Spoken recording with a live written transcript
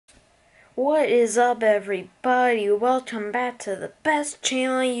What is up, everybody? Welcome back to the best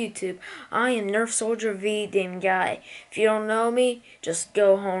channel on YouTube. I am Nerf Soldier V Damn Guy. If you don't know me, just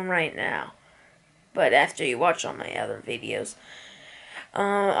go home right now. But after you watch all my other videos,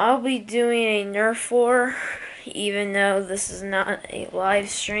 I'll be doing a Nerf War. Even though this is not a live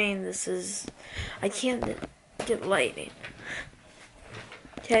stream, I can't get lighting.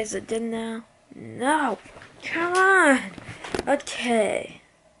 Okay, is it dead now? No! Come on! Okay.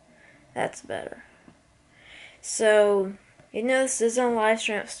 That's better. So, even though this isn't a live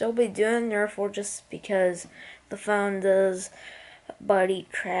stream, I'll still be doing Nerf War just because the phone does buddy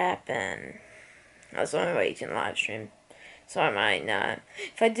crap and that's the only way you can live stream. So I might not.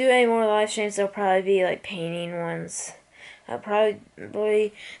 If I do any more live streams, they'll probably be like painting ones. I'll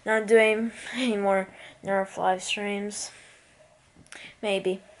probably not doing any more Nerf live streams.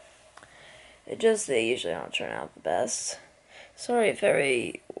 Maybe. They usually don't turn out the best. Sorry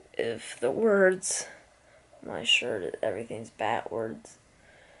if the words on my shirt, everything's backwards.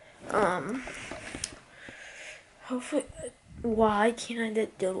 Hopefully, why can't I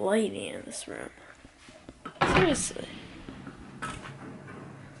get the lighting in this room? Seriously.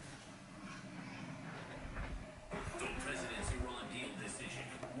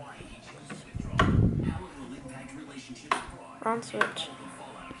 Wrong switch.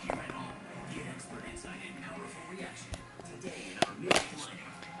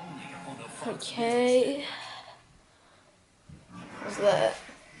 Okay. What's that?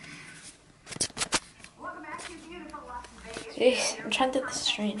 Jeez, I'm trying to get the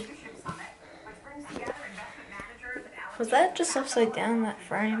stream. Was that just upside down, that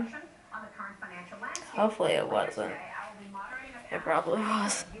frame? Hopefully it wasn't. It probably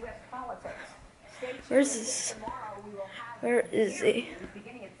was. Where's this? Where is he?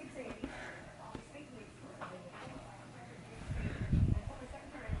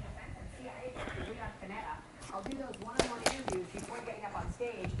 I'll do those one-on-one interviews before getting up on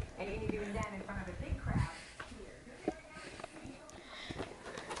stage and interviewing them in front of a big crowd.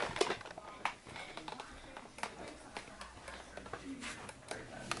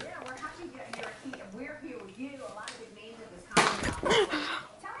 Yeah, we're happy you're here. We're here with you. A lot of it means that this conference.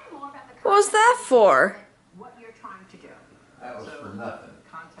 Tell me more about the What was that for? what you're trying to do. That was for nothing.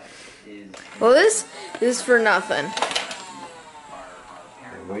 Well, this is for nothing. Hey,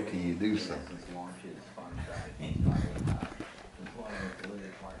 wait till you do something.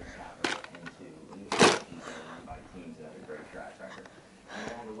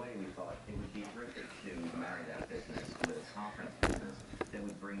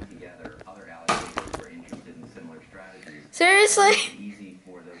 Seriously? Easy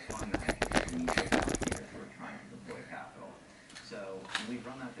for those fund managers to meet those allocators who are trying to deploy capital. So we've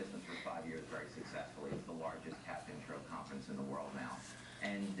run that business for 5 years very successfully. It's the largest cap intro conference in the world now.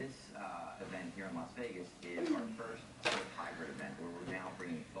 And this event here in Las Vegas is our first sort of hybrid event where we're now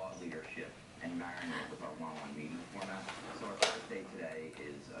bringing thought leadership and marrying it with our one-on-one meeting format. So our first day today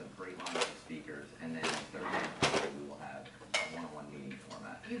is a great lineup of speakers, and then the third day we will have a one-on-one meeting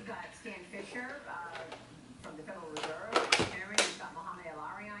format. You've got Stan Fisher from the Federal Reserve, Chairman. You've got Mohamed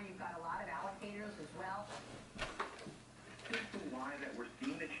El-Arian. You've got a lot of allocators as well. As to why that we're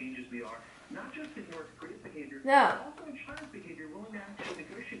seeing the changes we are, not just in North Korea's behavior, No. but also in China's behavior, willing to actually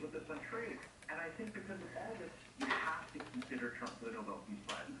negotiate with us on trade. And I think because of all this, you have to consider Trump for the Nobel Peace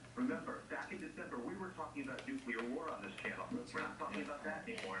Prize. Remember, back in December, we were talking about nuclear war on this channel. We're not talking about that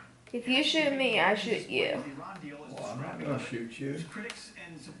anymore. If you shoot me, I shoot you. Well, I'm not gonna shoot you. Critics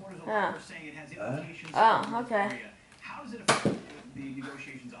and supporters of Oh. are saying it has implications Oh, for North okay. Korea. How does it affect the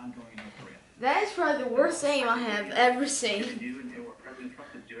negotiations ongoing in North Korea? That is probably the worst thing I have ever seen. And what President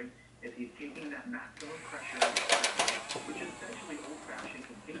Trump is doing is he's taking that maximum pressure, which is essentially old-fashioned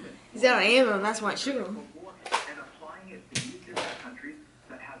containment. He's out of ammo, and that's why I shoot him. And applying it to these different countries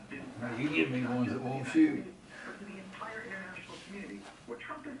that have been. Now, you give me ones that won't shoot. But to the entire international community, what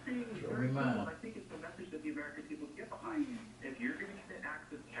Trump is saying is Show very me simple, mine. and I think it's the message that the American people get behind. If you're going to commit acts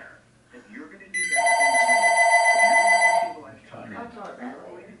of terror, if you're going to do bad things, if you're going to destabilize countries, you're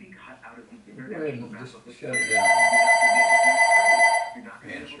going to be cut out of the Go ahead international and map just of the shut world. it down. You're not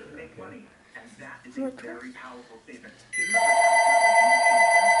going to be able to make trade. You're not going to be able to make money. And that is a very powerful statement.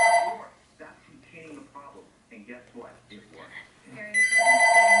 That's containing the problem. And guess what? It works. Harry, the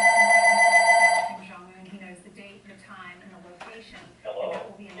president Kim Jong-un, he knows the date, the time, and the location, and that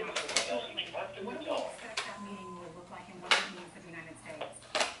will be announced shortly. What do we expect that meeting will look like, and what it means for the United States?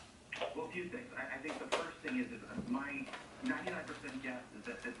 Well, a few things. I think the first thing is my 99% guess is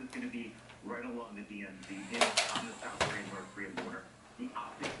that this is going to be right along the DMZ on the South Korean North Korean border. The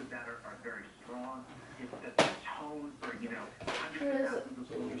optics of that are very strong. It's the tone for, hundreds of thousands of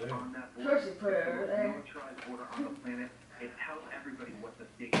soldiers on that border. put it over there. Militarized order on the planet. It tells everybody what the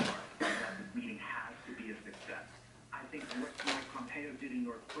stakes are and that this meeting has to be a success. I think what Mike Pompeo did in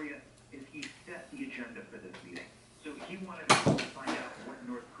North Korea is he set the agenda for this meeting. So he wanted us to find out what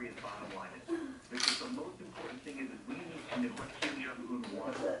North Korea's bottom line is. Because the most important thing is we need to know what Kim Jong-un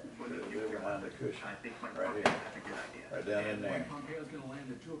wants for the They're future. behind the cushion. I think Mike Right Pompeo here. has a good idea. Right down in there. Mike Pompeo's going to land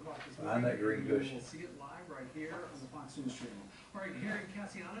at 2 o'clock this Behind morning. that green We cushion. will see it live right here on the Fox News channel. All right, Harry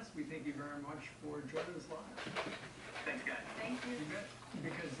Cassianis, we thank you very much for joining us live. Thanks, guys. Thank you. You bet,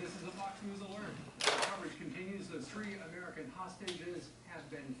 because this is a Fox News alert. Our coverage continues. Those 3 American hostages have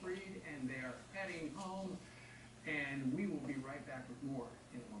been freed and they are heading home. And we will be right back with more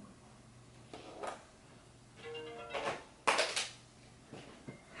in a moment.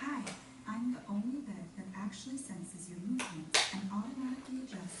 Hi, I'm the only bed that actually senses your movements and automatically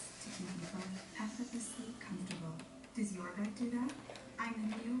adjusts to keep you both effortlessly comfortable. Does your bed do that? I'm the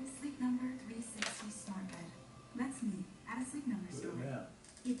new Sleep Number 360 Smart Bed. That's me at a Sleep Number Put store. it down.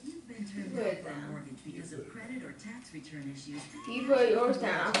 If you've been turned Put down it for a down. mortgage because of credit or tax return issues, You put yours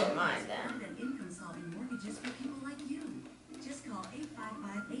down, I'll put mine down. Credit and income-solving mortgages for people like you. Just call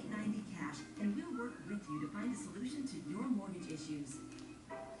 855-890-CASH and we'll work with you to find a solution to your mortgage issues.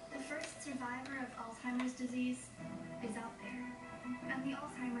 The first survivor of Alzheimer's disease is out there, and the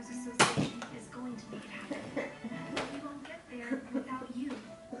Alzheimer's Association is going to make it happen. But we won't get there without you.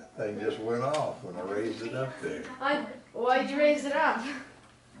 That thing just went off when I raised it up there. Why'd you raise it up?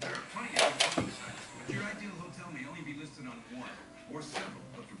 There are plenty of booking sites, but your ideal hotel may only be listed on one or several,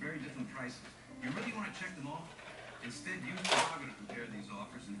 but for very different prices. You really want to check them all? Instead, use Trivago to compare these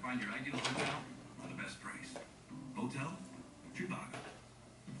offers and find your ideal hotel for the best price. Hotel Trivago.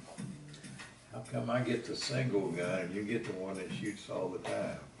 How come I get the single gun and you get the one that shoots all the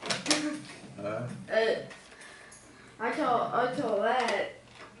time? Huh? I told that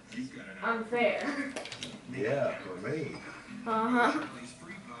You've got it. unfair. Yeah, for me. Uh-huh. Charlie's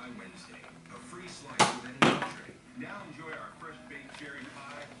Free Pie Wednesday. A free slice with an entree. Now enjoy our fresh baked cherry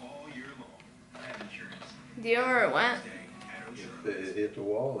pie all year long. At insurance. Do you remember where it went? It hit the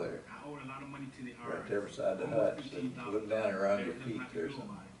wall there. I owe a lot of money to the Right there beside the hut. So look down around your feet, there's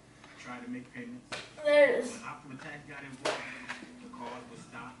some. Try to make payments. There it is. When Optima Tax got involved, the cars would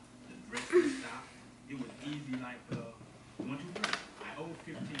stop, the threats would stop. It was easy like 1, 2, 3. I owe $15,000.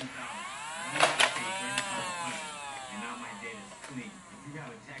 I only had to pay $25, and now my debt is clean. If you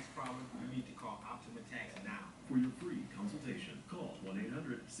have a tax problem, you need to call Optima Tax now. For your free consultation, call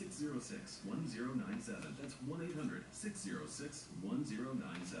 1-800-606-1097. That's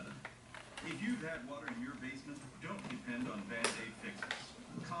 1-800-606-1097. If you've had water in your basement, don't depend on Band-Aid fixes.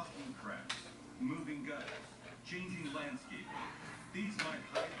 Costing cracks, moving gutters, changing landscaping. These might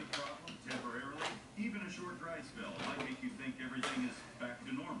hide the problem temporarily. Even a short dry spell might make you think everything is back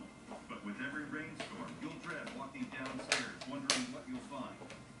to normal. But with every rainstorm, you'll dread walking downstairs wondering what you'll find.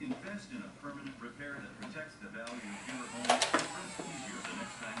 Invest in a permanent repair that protects the value of your home and rest easier the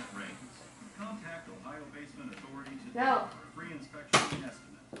next time it rains. Contact Ohio Basement Authority today No. for a free inspection and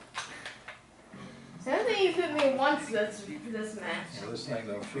estimate. I don't think you put me once this match. Well, this thing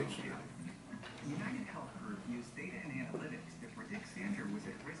don't shoot you. United Health Group used data and analytics to predict Sandra was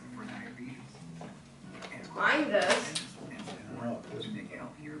at risk for diabetes. And Mine does. Oh, this to make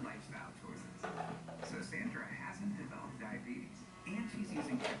healthier lifestyle choices. So Sandra hasn't developed diabetes, and she's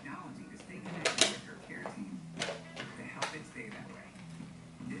using technology to stay connected with her care team to help it stay that way.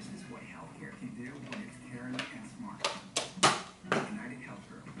 This is what healthcare can do when it's caring and smart. United Health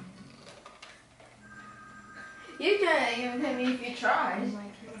Group. You couldn't even hit me if you tried.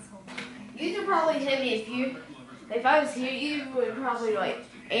 You could probably hit me if I was here, you would probably like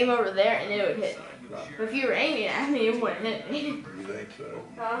aim over there and it would hit me. But if you were aiming at me, it wouldn't hit me. You think so?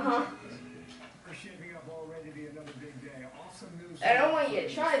 Uh-huh. We're shaping up already to be another big day. Awesome news. I don't want you to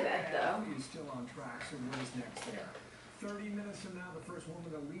try that though. Is still on track, so what is next there? 30 minutes from now, the first woman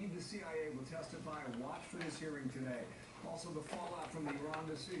to lead the CIA will testify. Watch for this hearing today. Also, the fallout from the Iran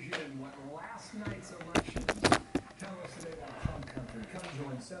decision and what last night's elections tell us today about Trump country. Come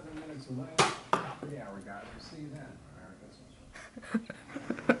join 7 minutes away. Yeah, we got it. We'll see you then. Merry Christmas.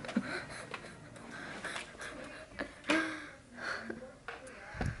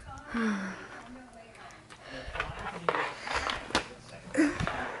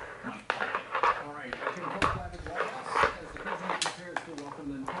 All right, I can report live at the White House as the president prepares to welcome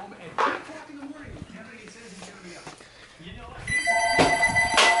them home at 2 o'clock in the morning. Kennedy says he's going to be up. You know what?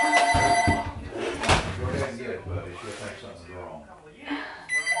 Go ahead and get it, buddy. She'll think something's wrong.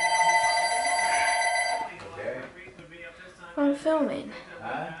 Okay? I'm filming.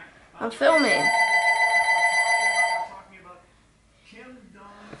 Huh? I'm filming. Kim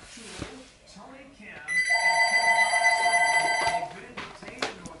Dong-chul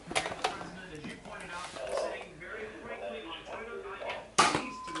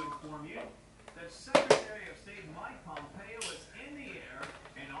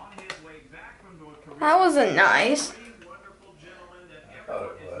That wasn't nice. Wonderful gentlemen that I thought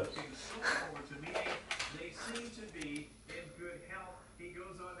it everyone was. is looking so forward to meeting. They seem to be in good health. He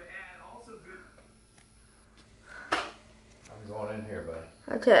goes on to add also good. I'm going in here,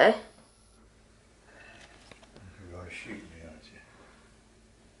 bud. Okay. You're gonna shoot me, aren't you?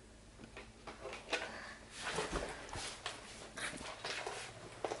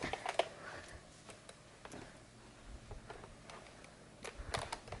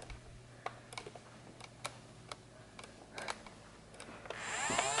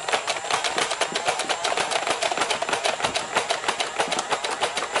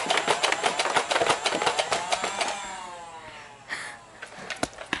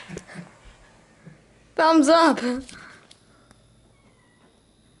 Thumbs up.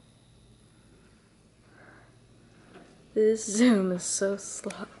 This zoom is so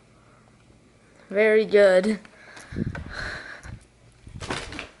slow. Very good.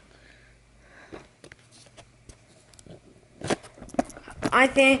 I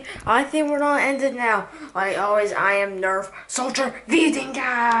think we're gonna end it now. Like always, I am Nerf Soldier Vegan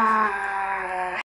Guy.